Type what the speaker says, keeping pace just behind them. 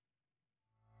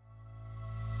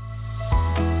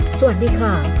สวัสดี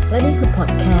ค่ะและนี่คือพอ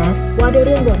ดแคสต์ว่าด้วยเ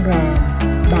รื่องโรงแรม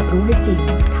แบบรู้ให้จริง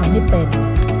ทำให้เป็น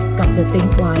กับ The Think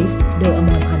Twice โดยอม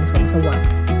รพันธ์สมสวัสดิ์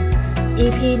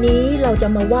EP นี้เราจะ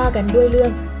มาว่ากันด้วยเรื่อ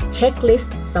งเช็คลิส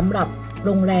ต์สำหรับโ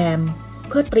รงแรม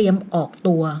เพื่อเตรียมออก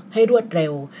ตัวให้รวดเร็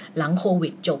วหลังโควิ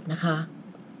ดจบนะคะ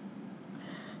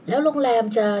แล้วโรงแรม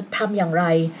จะทำอย่างไร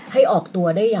ให้ออกตัว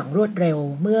ได้อย่างรวดเร็ว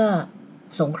เมื่อ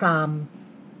สงคราม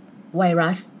ไว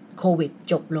รัสโควิด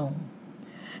จบลง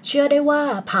เชื่อได้ว่า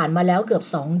ผ่านมาแล้วเกือบ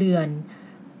2เดือน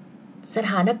ส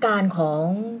ถานการณ์ของ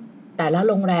แต่ละ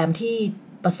โรงแรมที่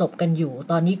ประสบกันอยู่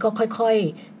ตอนนี้ก็ค่อย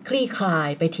ๆคลี่คลาย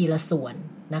ไปทีละส่วน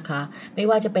นะคะไม่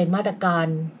ว่าจะเป็นมาตรการ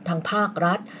ทางภาค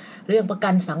รัฐเรื่องประกั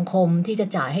นสังคมที่จะ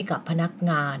จ่ายให้กับพนัก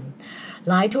งาน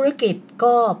หลายธุรกิจ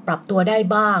ก็ปรับตัวได้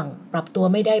บ้างปรับตัว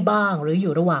ไม่ได้บ้างหรืออ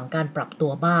ยู่ระหว่างการปรับตั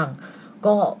วบ้าง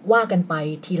ก็ว่ากันไป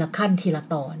ทีละขั้นทีละ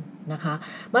ตอนนะคะ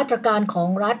มาตรการของ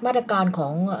รัฐมาตรการขอ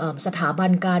งสถาบั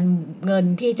นการเงิน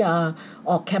ที่จะ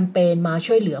ออกแคมเปญมา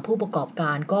ช่วยเหลือผู้ประกอบก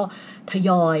ารก็ท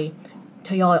ย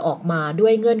อยออกมาด้ว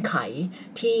ยเงื่อนไข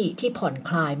ที่ผ่อน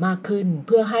คลายมากขึ้นเ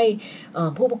พื่อให้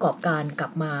ผู้ประกอบการกลั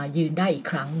บมายืนได้อีก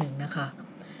ครั้งหนึ่งนะคะ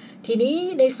ทีนี้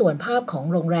ในส่วนภาพของ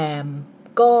โรงแรม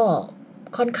ก็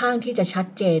ค่อนข้างที่จะชัด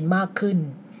เจนมากขึ้น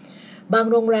บาง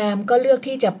โรงแรมก็เลือก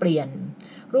ที่จะเปลี่ยน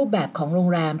รูปแบบของโรง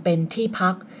แรมเป็นที่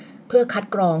พักเพื่อคัด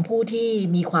กรองผู้ที่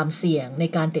มีความเสี่ยงใน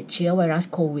การติดเชื้อไวรัส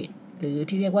โควิดหรือ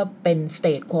ที่เรียกว่าเป็น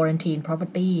State Quarantine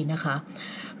Property นะคะ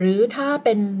หรือถ้าเ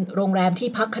ป็นโรงแรมที่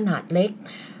พักขนาดเล็ก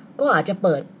ก็อาจจะเ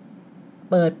ปิ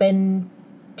ดเป็น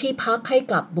ที่พักให้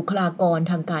กับบุคลากร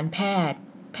ทางการแพท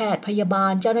ย์พยาบา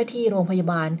ลเจ้าหน้าที่โรงพยา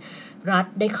บาลรัฐ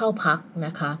ได้เข้าพักน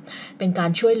ะคะเป็นกา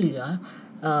รช่วยเหลือ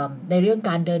ในเรื่อง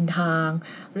การเดินทาง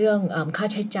เรื่องค่า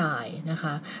ใช้จ่ายนะค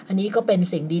ะอันนี้ก็เป็น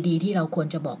สิ่งดีๆที่เราควร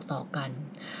จะบอกต่อกัน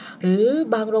หรือ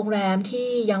บางโรงแรมที่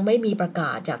ยังไม่มีประก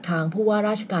าศจากทางผู้ว่าร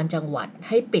าชการจังหวัด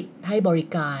ให้ปิดให้บริ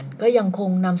การก็ยังคง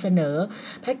นำเสนอ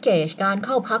แพ็กเกจการเ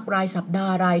ข้าพักรายสัปดา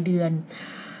ห์รายเดือน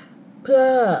เพื่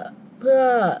อ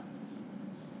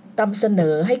นำเสน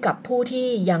อให้กับผู้ที่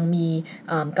ยังมี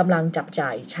กำลังจับจ่า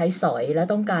ยใช้สอยและ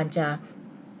ต้องการจะ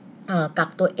กัก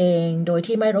ตัวเองโดย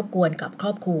ที่ไม่รบกวนกับคร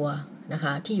อบครัวนะค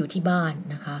ะที่อยู่ที่บ้าน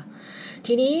นะคะ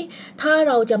ทีนี้ถ้า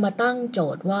เราจะมาตั้งโจ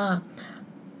ทย์ว่า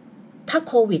ถ้า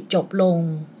โควิดจบลง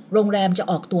โรงแรมจะ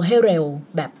ออกตัวให้เร็ว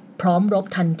แบบพร้อมรบ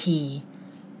ทันที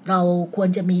เราควร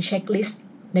จะมีเช็คลิสต์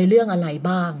ในเรื่องอะไร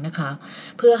บ้างนะคะ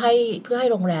เพื่อให้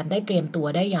โรงแรมได้เตรียมตัว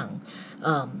ได้อย่าง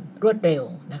รวดเร็ว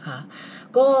นะคะ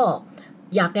ก็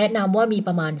อยากแนะนำว่ามีป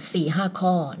ระมาณ 4-5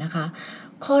 ข้อนะคะ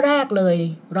ข้อแรกเลย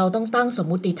เราต้องตั้งสม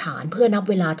มุติฐานเพื่อนับ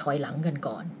เวลาถอยหลังกัน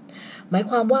ก่อนหมาย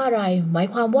ความว่าอะไรหมาย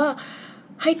ความว่า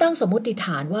ให้ตั้งสมมุติฐ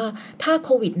านว่าถ้าโค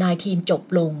วิด -19 จบ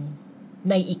ลง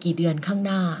ในอีกกี่เดือนข้างห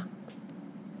น้า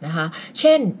นะคะเ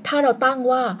ช่นถ้าเราตั้ง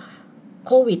ว่าโ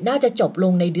ควิดน่าจะจบล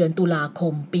งในเดือนตุลาค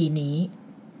มปีนี้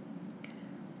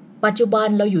ปัจจุบัน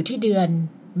เราอยู่ที่เดือน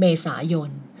เมษายน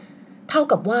เท่า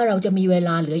กับว่าเราจะมีเวล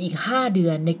าเหลืออีก5เดื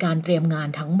อนในการเตรียมงาน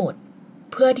ทั้งหมด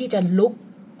เพื่อที่จะลุก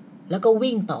แล้วก็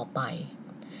วิ่งต่อไป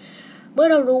เมื่อ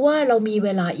เรารู้ว่าเรามีเว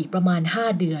ลาอีกประมาณ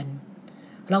5เดือน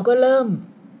เราก็เริ่ม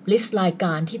ลิสต์รายก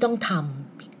ารที่ต้องท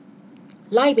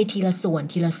ำไล่ไปทีละส่ว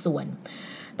น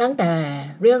ตั้งแต่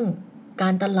เรื่องกา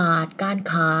รตลาดการ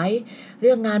ขายเ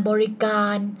รื่องงานบริกา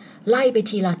รไล่ไป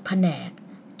ทีละแผนก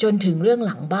จนถึงเรื่องห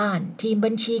ลังบ้านทีม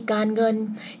บัญชีการเงิน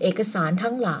เอกสาร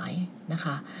ทั้งหลายนะค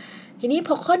ะทีนี้พ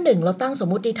อข้อ1เราตั้งสม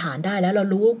มุติฐานได้แล้วเรา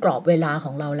รู้กรอบเวลาข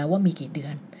องเราแล้วว่ามีกี่เดื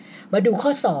อนมาดูข้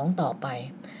อ2ต่อไป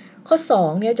ข้อ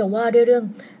2เนี่ยจะว่าด้วยเรื่อง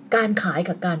การขาย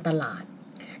กับการตลาด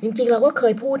จริงๆเราก็เค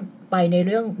ยพูดไปในเ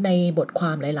รื่องในบทคว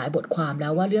ามหลายๆบทความแล้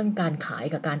วว่าเรื่องการขาย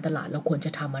กับการตลาดเราควรจ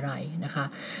ะทำอะไรนะคะ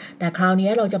แต่คราวนี้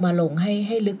เราจะมาลงใ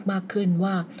ห้ลึกมากขึ้น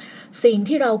ว่าสิ่ง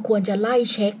ที่เราควรจะไล่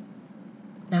เช็ค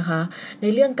นะคะใน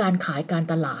เรื่องการขายการ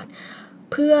ตลาด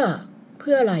เพื่อ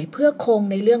อะไรเพื่อคง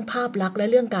ในเรื่องภาพลักษณ์และ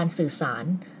เรื่องการสื่อสาร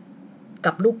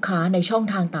กับลูกค้าในช่อง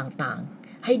ทางต่าง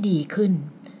ๆให้ดีขึ้น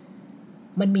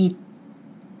มัน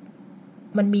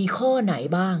มีข้อไหน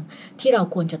บ้างที่เรา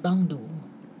ควรจะต้องดู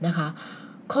นะคะ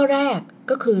ข้อแรก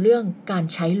ก็คือเรื่องการ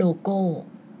ใช้โลโ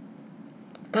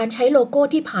ก้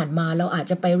ที่ผ่านมาเราอาจ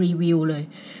จะไปรีวิวเลย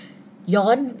ย้อ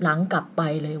นหลังกลับไป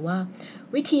เลยว่า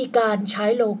วิธีการใช้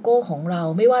โลโก้ของเรา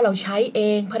ไม่ว่าเราใช้เอ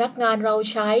งพนักงานเรา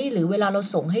ใช้หรือเวลาเรา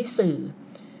ส่งให้สื่อ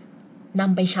น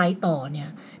ำไปใช้ต่อเนี่ย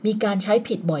มีการใช้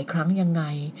ผิดบ่อยครั้งยังไง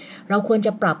เราควรจ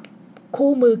ะปรับ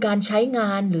คู่มือการใช้ง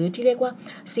านหรือที่เรียกว่า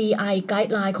CI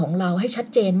Guideline ของเราให้ชัด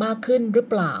เจนมากขึ้นหรือ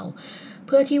เปล่าเ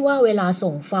พื่อที่ว่าเวลา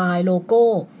ส่งไฟล์โลโก้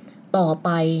ต่อไป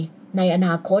ในอน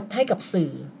าคตให้กับสื่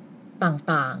อ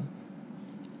ต่าง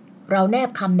ๆเราแนบ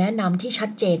คำแนะนำที่ชัด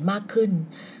เจนมากขึ้น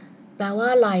แปลว่า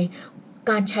อะไร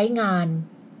การใช้งาน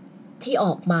ที่อ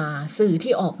อกมาสื่อ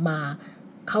ที่ออกมา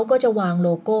เขาก็จะวางโล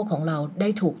โก้ของเราได้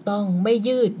ถูกต้องไม่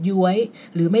ยืดย้วย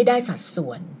หรือไม่ได้สัดส่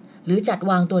วนหรือจัด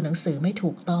วางตัวหนังสือไม่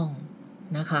ถูกต้อง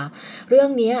นะคะเรื่อง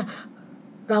นี้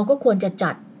เราก็ควรจะ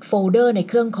จัดโฟลเดอร์ใน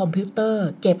เครื่องคอมพิวเตอร์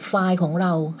เก็บไฟล์ของเร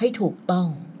าให้ถูกต้อง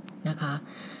นะคะ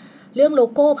เรื่องโล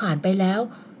โก้ผ่านไปแล้ว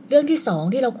เรื่องที่สอง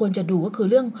ที่เราควรจะดูก็คือ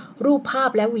เรื่องรูปภาพ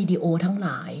และวิดีโอทั้งหล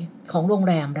ายของโรง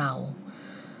แรมเร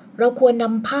าควรน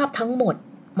ำภาพทั้งหมด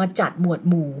มาจัดหมวด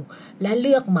หมู่และเ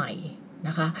ลือกใหม่น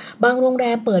ะคะบางโรงแร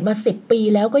มเปิดมา10 ปี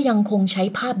แล้วก็ยังคงใช้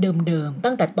ภาพเดิมๆ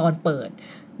ตั้งแต่ตอนเปิด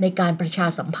ในการประชา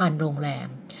สัมพันธ์โรงแรม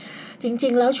จริ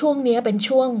งๆแล้วช่วงนี้เป็น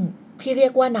ช่วงที่เรีย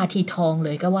กว่านาทีทองเล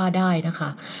ยก็ว่าได้นะคะ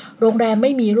โรงแรมไ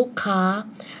ม่มีลูกค้า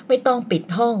ไม่ต้องปิด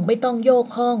ห้องไม่ต้องโยก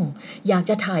ห้องอยาก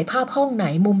จะถ่ายภาพห้องไหน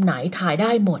มุมไหนถ่ายไ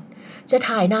ด้หมดจะ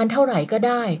ถ่ายนานเท่าไหร่ก็ไ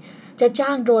ด้จะจ้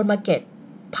างโดรนมาเก็บ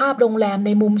ภาพโรงแรมใน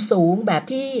มุมสูงแบบ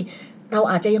ที่เรา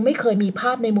อาจจะยังไม่เคยมีภ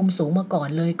าพในมุมสูงมาก่อน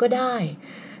เลยก็ได้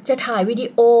จะถ่ายวิดี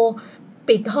โอ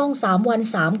ปิดห้อง3 วัน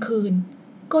 3 คืน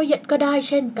ก็ได้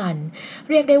เช่นกัน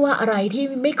เรียกได้ว่าอะไรที่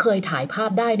ไม่เคยถ่ายภา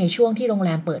พได้ในช่วงที่โรงแร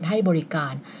มเปิดให้บริกา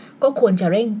รก็ควรจะ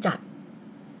เร่งจัด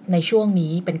ในช่วง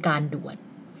นี้เป็นการด่วน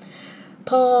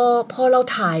พอเรา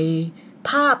ถ่าย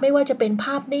ภาพไม่ว่าจะเป็นภ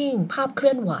าพนิ่งภาพเค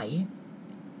ลื่อนไหว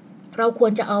เราคว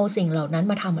รจะเอาสิ่งเหล่านั้น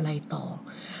มาทำอะไรต่อ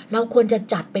เราควรจะ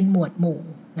จัดเป็นหมวดหมู่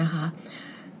นะคะ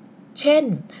เช่น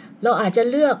เราอาจจะ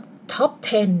เลือกท็อป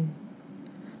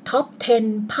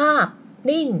 10 ภาพ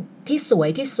นิ่งที่สวย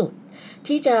ที่สุด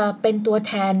ที่จะเป็นตัว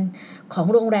แทนของ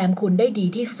โรงแรมคุณได้ดี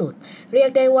ที่สุดเรียก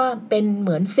ได้ว่าเป็นเห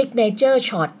มือนซิกเนเจอร์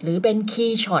ช็อตหรือเป็นคี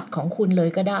ย์ช็อตของคุณเลย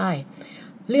ก็ได้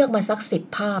เลือกมาสัก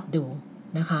10 ภาพดู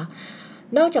นะคะ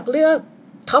นอกจากเลือก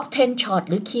ท็อป 10 ช็อต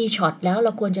หรือคีย์ช็อตแล้วเร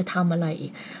าควรจะทำอะไรอี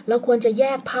กเราควรจะแย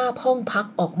กภาพห้องพัก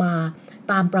ออกมา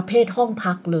ตามประเภทห้อง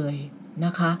พักเลยน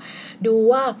ะคะดู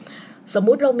ว่าสม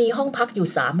มุติเรามีห้องพักอยู่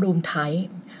3 รูมไทป์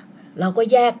เราก็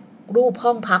แยกรูปห้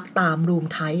องพักตามรูม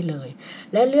ไทป์เลย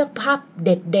และเลือกภาพเ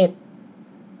ด็ด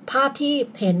ๆภาพที่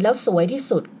เห็นแล้วสวยที่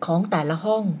สุดของแต่ละ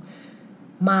ห้อง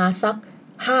มาสัก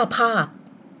5 ภาพ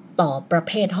ต่อประเ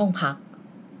ภทห้องพัก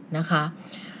นะคะ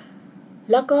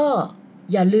แล้วก็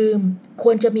อย่าลืมค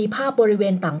วรจะมีภาพบริเว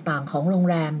ณต่างๆของโรง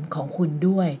แรมของคุณ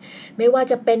ด้วยไม่ว่า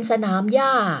จะเป็นสนามหญ้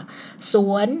าส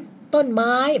วนต้นไ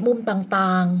ม้มุมต่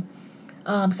าง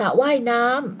ๆสระว่ายน้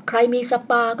ำใครมีส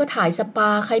ปาก็ถ่ายสปา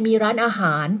ใครมีร้านอาห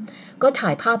ารก็ถ่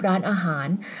ายภาพร้านอาหาร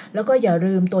แล้วก็อย่า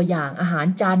ลืมตัวอย่างอาหาร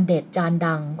จานเด็ดจาน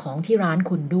ดังของที่ร้าน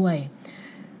คุณด้วย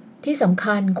ที่สำ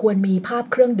คัญควรมีภาพ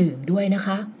เครื่องดื่มด้วยนะค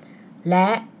ะและ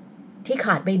ที่ข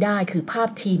าดไม่ได้คือภาพ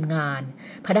ทีมงาน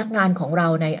พนักงานของเรา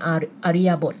ในอริย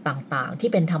บทต่างๆที่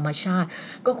เป็นธรรมชาติ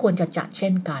ก็ควรจะจัดเช่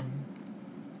นกัน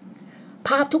ภ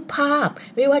าพทุกภาพ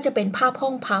ไม่ว่าจะเป็นภาพห้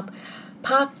องพัก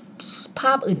ภ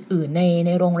าพอื่นๆใ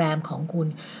นโรงแรมของคุณ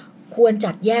ควร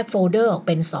จัดแยกโฟลเดอร์ออกเ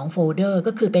ป็น2 โฟลเดอร์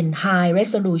ก็คือเป็น High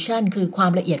Resolution คือควา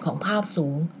มละเอียดของภาพสู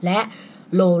งและ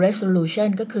Low Resolution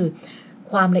ก็คือ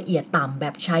ความละเอียดต่ำแบ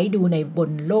บใช้ดูในบน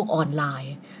โลกออนไล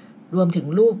น์รวมถึง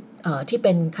รูปที่เ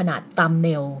ป็นขนาดthumbnailเน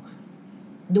ล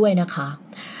ด้วยนะคะ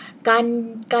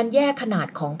การแยกขนาด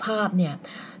ของภาพเนี่ย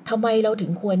ทำไมเราถึ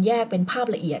งควรแยกเป็นภาพ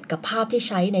ละเอียดกับภาพที่ใ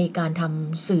ช้ในการท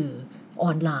ำสื่ออ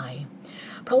อนไลน์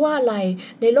เพราะว่าอะไร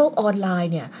ในโลกออนไล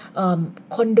น์เนี่ย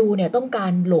คนดูเนี่ยต้องกา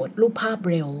รโหลดรูปภาพ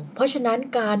เร็วเพราะฉะนั้น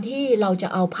การที่เราจะ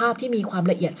เอาภาพที่มีความ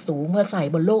ละเอียดสูงมาใส่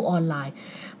บนโลกออนไลน์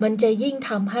มันจะยิ่ง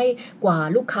ทำให้กว่า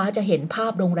ลูกค้าจะเห็นภา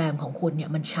พโรงแรมของคุณเนี่ย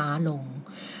มันช้าลง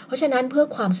เพราะฉะนั้นเพื่อ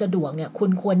ความสะดวกเนี่ยคุ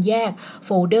ณควรแยกโฟ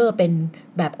ลเดอร์เป็น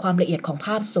แบบความละเอียดของภ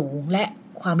าพสูงและ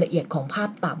ความละเอียดของภาพ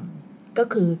ต่ำก็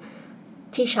คือ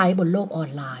ที่ใช้บนโลกออ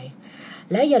นไลน์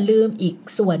และอย่าลืมอีก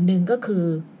ส่วนหนึ่งก็คือ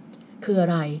อะ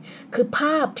ไรคือภ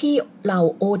าพที่เรา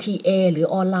OTA หรือ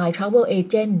Online Travel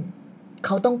Agent เข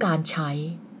าต้องการใช้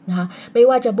นะคะไม่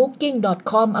ว่าจะ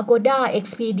booking.com Agoda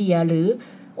Expedia หรือ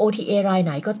OTA รายไห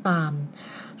นก็ตาม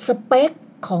สเปค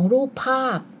ของรูปภา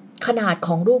พขนาดข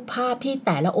องรูปภาพที่แ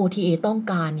ต่ละ OTA ต้อง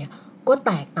การเนี่ยก็แ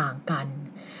ตกต่างกัน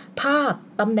ภาพ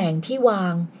ตำแหน่งที่วา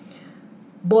ง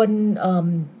บน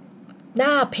ห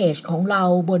น้าเพจของเรา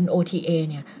บน OTA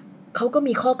เนี่ยเขาก็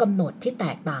มีข้อกำหนดที่แต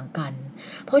กต่างกัน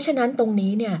เพราะฉะนั้นตรง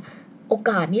นี้เนี่ยโอ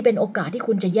กาสนี้เป็นโอกาสที่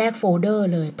คุณจะแยกโฟลเดอร์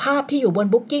เลยภาพที่อยู่บน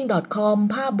booking.com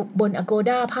ภาพบน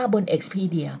Agoda ภาพบน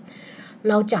Expedia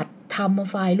เราจัดทำ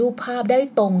ไฟล์รูปภาพได้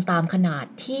ตรงตามขนาด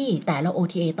ที่แต่ละ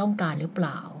OTA ต้องการหรือเป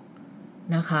ล่า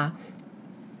นะคะ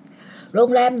โรง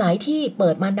แรมไหนที่เปิ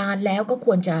ดมานานแล้วก็ค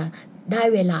วรจะได้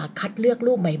เวลาคัดเลือก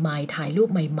รูปใหม่ๆถ่ายรูป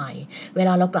ใหม่ๆเวล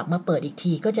าเรากลับมาเปิดอีก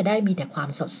ทีก็จะได้มีแต่ความ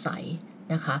สดใส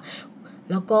นะคะ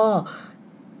แล้วก็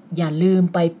อย่าลืม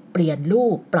ไปเปลี่ยนรู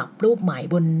ปปรับรูปใหม่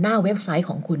บนหน้าเว็บไซต์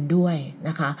ของคุณด้วยน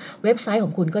ะคะเว็บไซต์ขอ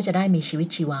งคุณก็จะได้มีชีวิต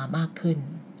ชีวามากขึ้น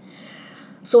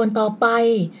ส่วนต่อไป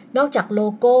นอกจากโล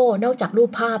โก้นอกจากรู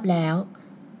ปภาพแล้ว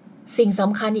สิ่งส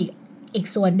ำคัญอีก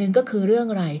ส่วนหนึ่งก็คือเรื่อง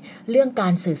อะไรเรื่องกา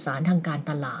รสื่อสารทางการ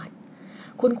ตลาด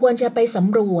คุณควรจะไปส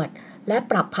ำรวจและ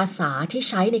ปรับภาษาที่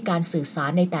ใช้ในการสื่อสา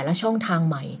รในแต่ละช่องทาง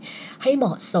ใหม่ให้เหม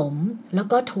าะสมแล้ว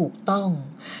ก็ถูกต้อง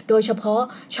โดยเฉพาะ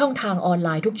ช่องทางออนไล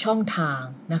น์ทุกช่องทาง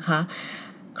นะคะ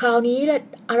คราวนี้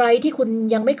อะไรที่คุณ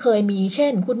ยังไม่เคยมีเช่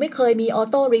นคุณไม่เคยมีออ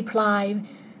โต้รีプライ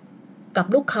กับ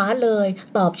ลูกค้าเลย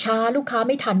ตอบช้าลูกค้าไ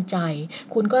ม่ทันใจ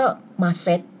คุณก็มาเ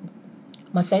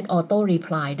ซตออโต้รีプ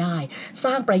ライได้ส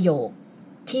ร้างประโยค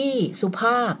ที่สุภ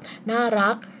าพน่า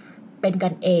รักเป็นกั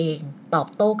นเองตอบ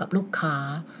โต้กับลูกค้า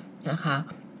นะคะ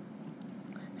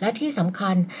และที่สำคั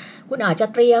ญคุณอาจจะ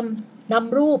เตรียมน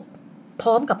ำรูปพ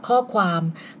ร้อมกับข้อความ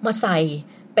มาใส่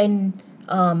เป็น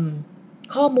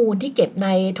ข้อมูลที่เก็บใน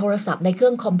โทรศัพท์ในเครื่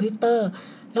องคอมพิวเตอร์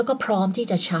แล้วก็พร้อมที่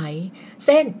จะใช้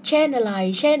เช่นอะไร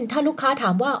เช่นถ้าลูกค้าถ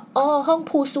ามว่าห้อง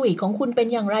พูลสวีทของคุณเป็น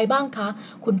อย่างไรบ้างคะ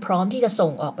คุณพร้อมที่จะส่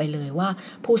งออกไปเลยว่า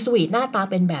พูลสวีทหน้าตา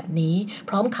เป็นแบบนี้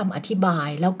พร้อมคำอธิบาย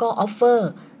แล้วก็ออฟเฟอ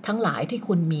ร์ทั้งหลายที่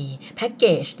คุณมีแพ็กเก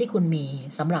จที่คุณมี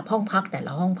สำหรับห้องพักแต่ล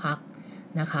ะห้องพัก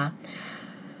นะคะ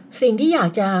สิ่งที่อยาก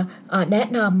จะแนะ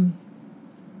น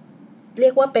ำเรี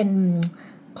ยกว่าเป็น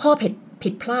ข้อผิ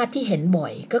ดพลาดที่เห็นบ่อ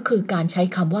ยก็คือการใช้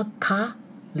คำว่าคะ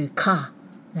หรือค่ะ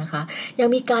นะคะยัง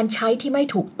มีการใช้ที่ไม่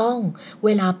ถูกต้องเว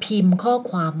ลาพิมพ์ข้อ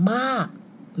ความมาก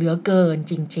เหลือเกิน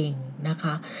จริงๆนะค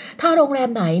ะถ้าโรงแรม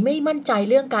ไหนไม่มั่นใจ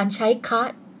เรื่องการใช้คะ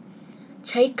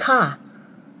ใช้ค่ะ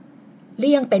เ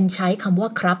ลี่ยงเป็นใช้คำว่า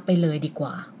ครับไปเลยดีก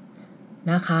ว่า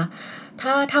นะคะ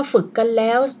ถ้าฝึกกันแ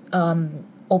ล้ว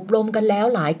อบรมกันแล้ว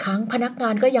หลายครั้งพนักงา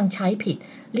นก็ยังใช้ผิด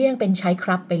เลี่ยงเป็นใช้ค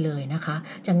รับไปเลยนะคะ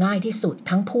จะง่ายที่สุด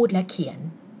ทั้งพูดและเขียน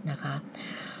นะคะ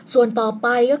ส่วนต่อไป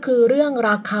ก็คือเรื่อง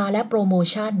ราคาและโปรโม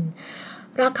ชั่น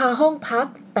ราคาห้องพัก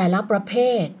แต่ละประเภ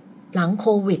ทหลังโค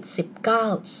วิด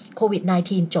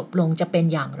 -19 จบลงจะเป็น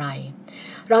อย่างไร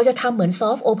เราจะทำเหมือนซ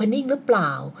อฟต์โอเพนนิ่งหรือเปล่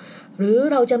าหรือ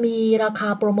เราจะมีราคา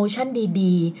โปรโมชั่น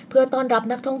ดีๆเพื่อต้อนรับ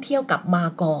นักท่องเที่ยวกลับมา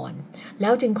ก่อนแล้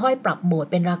วจึงค่อยปรับโหมด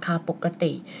เป็นราคาปก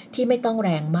ติที่ไม่ต้องแร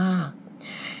งมาก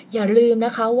อย่าลืมน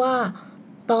ะคะว่า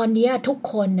ตอนนี้ทุก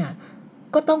คนน่ะ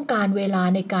ก็ต้องการเวลา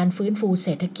ในการฟื้นฟูเศ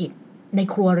รษฐกิจใน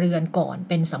ครัวเรือนก่อน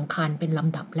เป็นสำคัญเป็นล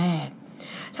ำดับแรก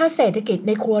ถ้าเศรษฐกิจใ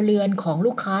นครัวเรือนของ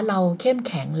ลูกค้าเราเข้มแ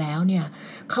ข็งแล้วเนี่ย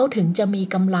เขาถึงจะมี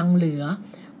กำลังเหลือ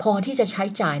พอที่จะใช้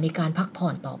จ่ายในการพักผ่อ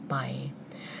นต่อไป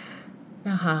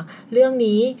นะคะเรื่อง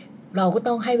นี้เราก็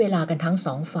ต้องให้เวลากันทั้งส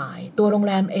องฝ่ายตัวโรง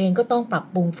แรมเองก็ต้องปรับ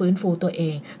ปรุงฟื้นฟูตัวเอ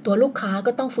งตัวลูกค้า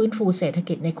ก็ต้องฟื้นฟูเศรษฐ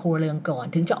กิจในครัวเรือนก่อน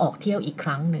ถึงจะออกเที่ยวอีกค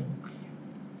รั้งหนึ่ง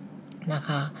นะค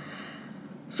ะ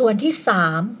ส่วนที่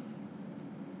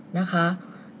3นะคะ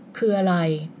คืออะไร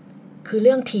คือเ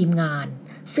รื่องทีมงาน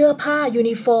เสื้อผ้ายู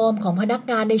นิฟอร์มของพนัก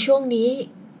งานในช่วงนี้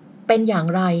เป็นอย่าง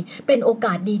ไรเป็นโอก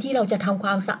าสดีที่เราจะทำคว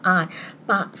ามสะอาด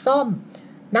ปะซ่อม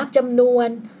นับจำนวน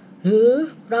หรือ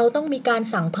เราต้องมีการ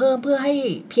สั่งเพิ่มเพื่อให้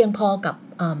เพียงพอกับ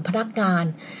พนักงาน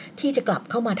ที่จะกลับ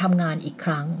เข้ามาทำงานอีกค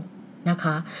รั้งนะค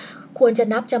ะควรจะ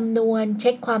นับจำนวนเ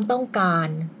ช็คความต้องการ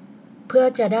เพื่อ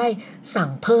จะได้สั่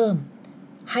งเพิ่ม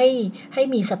ให้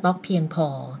มีสต็อกเพียงพอ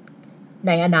ใ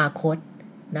นอนาคต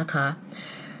นะคะ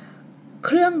เค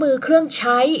รื่องมือเครื่องใ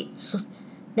ช้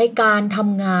ในการท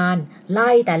ำงานไล่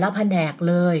แต่ละแผนก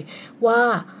เลยว่า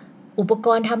อุปก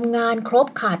รณ์ทำงานครบ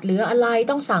ขาดเหลืออะไร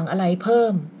ต้องสั่งอะไรเพิ่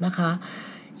มนะคะ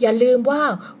อย่าลืมว่า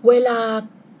เวลา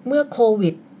เมื่อโควิ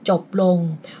ดจบลง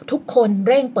ทุกคน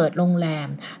เร่งเปิดโรงแรม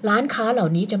ร้านค้าเหล่า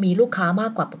นี้จะมีลูกค้ามา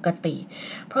กกว่าปกติ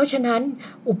เพราะฉะนั้น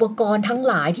อุปกรณ์ทั้ง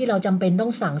หลายที่เราจำเป็นต้อ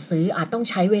งสั่งซื้ออาจต้อง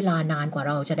ใช้เวลานานกว่า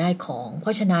เราจะได้ของเพร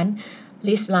าะฉะนั้น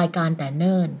ลิสต์รายการแต่เ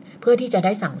นิ่นเพื่อที่จะไ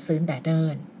ด้สั่งซื้อแต่เนิ่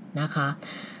นนะคะ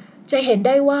จะเห็นไ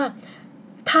ด้ว่า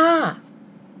ถ้า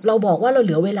เราบอกว่าเราเห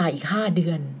ลือเวลาอีก5 เดื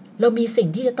อนเรามีสิ่ง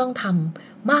ที่จะต้องท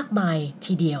ำมากมาย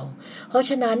ทีเดียวเพราะ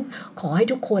ฉะนั้นขอให้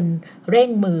ทุกคนเร่ง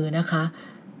มือนะคะ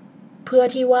เพื่อ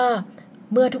ที่ว่า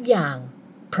เมื่อทุกอย่าง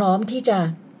พร้อมที่จะ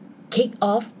kick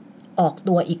off ออก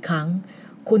ตัวอีกครั้ง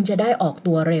คุณจะได้ออก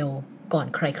ตัวเร็วก่อน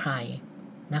ใคร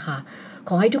ๆนะคะข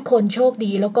อให้ทุกคนโชค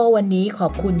ดีแล้วก็วันนี้ขอ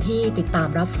บคุณที่ติดตาม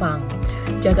รับฟัง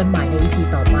เจอกันใหม่ใน EP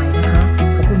ต่อไปนะคะ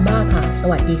ขอบคุณมากค่ะส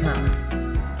วัสดีค่ะ